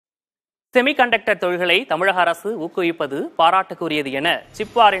Semiconductor தொழில்களை தமிழக அரசு ஊக்குவிப்பது பாராட்டுக்குரியது என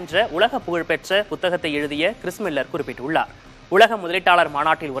சிப்வார் என்ற உலக புகழ்பெற்ற புத்தகத்தை எழுதிய கிறிஸ் மில்லர் குறிப்பிட்டுள்ளார். உலக முதலீட்டாளர்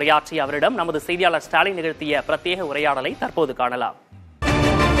மாநாட்டில் உரையாற்றிய அவரிடம் நமது செய்தியாளர் ஸ்டாலின் நிகழ்த்திய பிரத்யேக உரையாடலை தற்போது காணலாம்.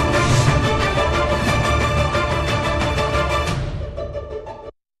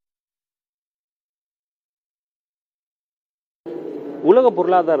 உலக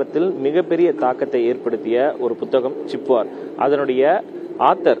பொருளாதாரத்தில் மிகப்பெரிய தாக்கத்தை ஏற்படுத்திய ஒரு புத்தகம் சிப்வார். அதனுடைய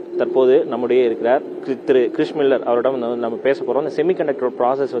ஆத்தர் தற்போது நம்முடைய இருக்கிறார் திரு கிறிஸ் மில்லர். அவரிடம் நம்ம பேச போறோம். இந்த செமிகண்டக்டர்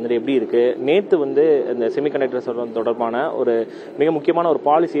ப்ராசஸ் எப்படி இருக்கு, நேற்று இந்த செமிகண்டக்டர்ஸ் தொடர்பான ஒரு மிக முக்கியமான ஒரு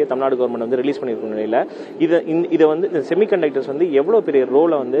பாலிசியை தமிழ்நாடு கவர்மெண்ட் ரிலீஸ் பண்ணியிருக்கும் நிலையில இதை இந்த செமிகண்டக்டர்ஸ் எவ்வளவு பெரிய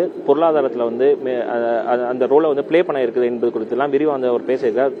ரோலை பொருளாதாரத்தில் அந்த ரோலை பிளே பண்ண இருக்குது என்பது குறித்து எல்லாம் விரிவாக அவர்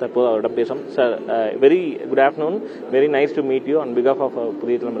பேசியிருக்கார். தற்போது அவரிடம் பேசும். Sir, very good afternoon. Very nice to meet you on behalf of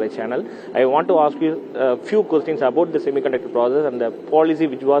Puthiya Thalaimurai channel. I want to ask you a few questions about the semiconductor process and the policy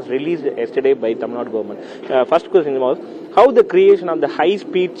which was released yesterday by Tamil Nadu government. First question was, how the creation of the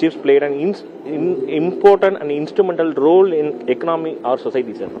high-speed chips played an important and instrumental role in economy or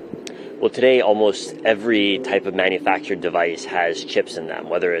society, sir? Well, today almost every type of manufactured device has chips in them,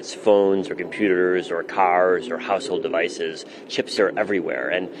 whether it's phones or computers or cars or household devices. Chips are everywhere,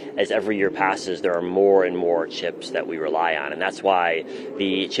 and as every year passes, there are more and more chips that we rely on, and that's why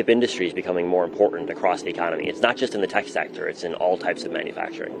the chip industry is becoming more important across the economy. It's not just in the tech sector, it's in all types of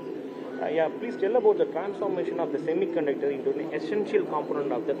manufacturing. Please tell about the transformation of the semiconductor into an essential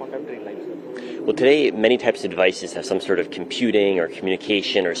component of the contemporary life, sir. Well, today many types of devices have some sort of computing or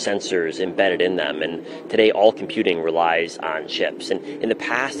communication or sensors embedded in them, and today all computing relies on chips. And in the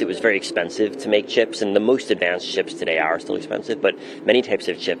past it was very expensive to make chips, and the most advanced chips today are still expensive, but many types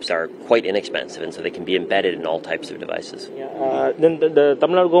of chips are quite inexpensive, and so they can be embedded in all types of devices. Then the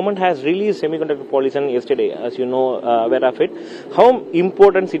Tamil Nadu government has released semiconductor policy yesterday, as you know, aware of it. How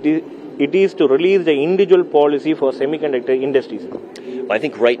important it is to release the individual policy for semiconductor industries? Well, I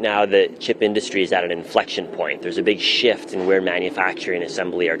think right now the chip industry is at an inflection point. There's a big shift in where manufacturing and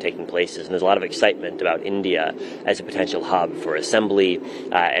assembly are taking places, and there's a lot of excitement about India as a potential hub for assembly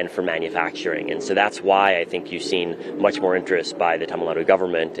and for manufacturing. And so that's why I think you've seen much more interest by the Tamil Nadu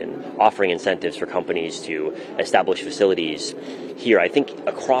government in offering incentives for companies to establish facilities here. I think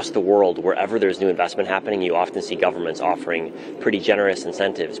across the world, wherever there's new investment happening, you often see governments offering pretty generous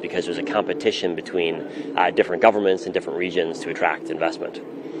incentives because there's a competition between different governments and different regions to attract investment.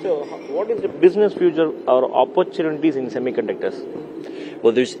 So, what is the business future or opportunities in semiconductors?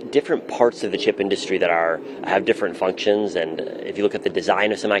 Well, there's different parts of the chip industry that have different functions, and if you look at the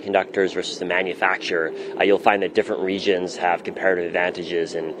design of semiconductors versus the manufacture, you'll find that different regions have comparative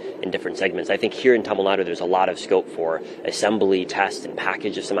advantages in different segments. I think here in Tamil Nadu there's a lot of scope for assembly, test, and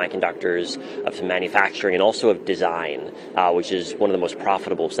package of semiconductors, of some manufacturing, and also of design, which is one of the most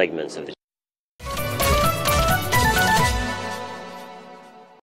profitable segments of the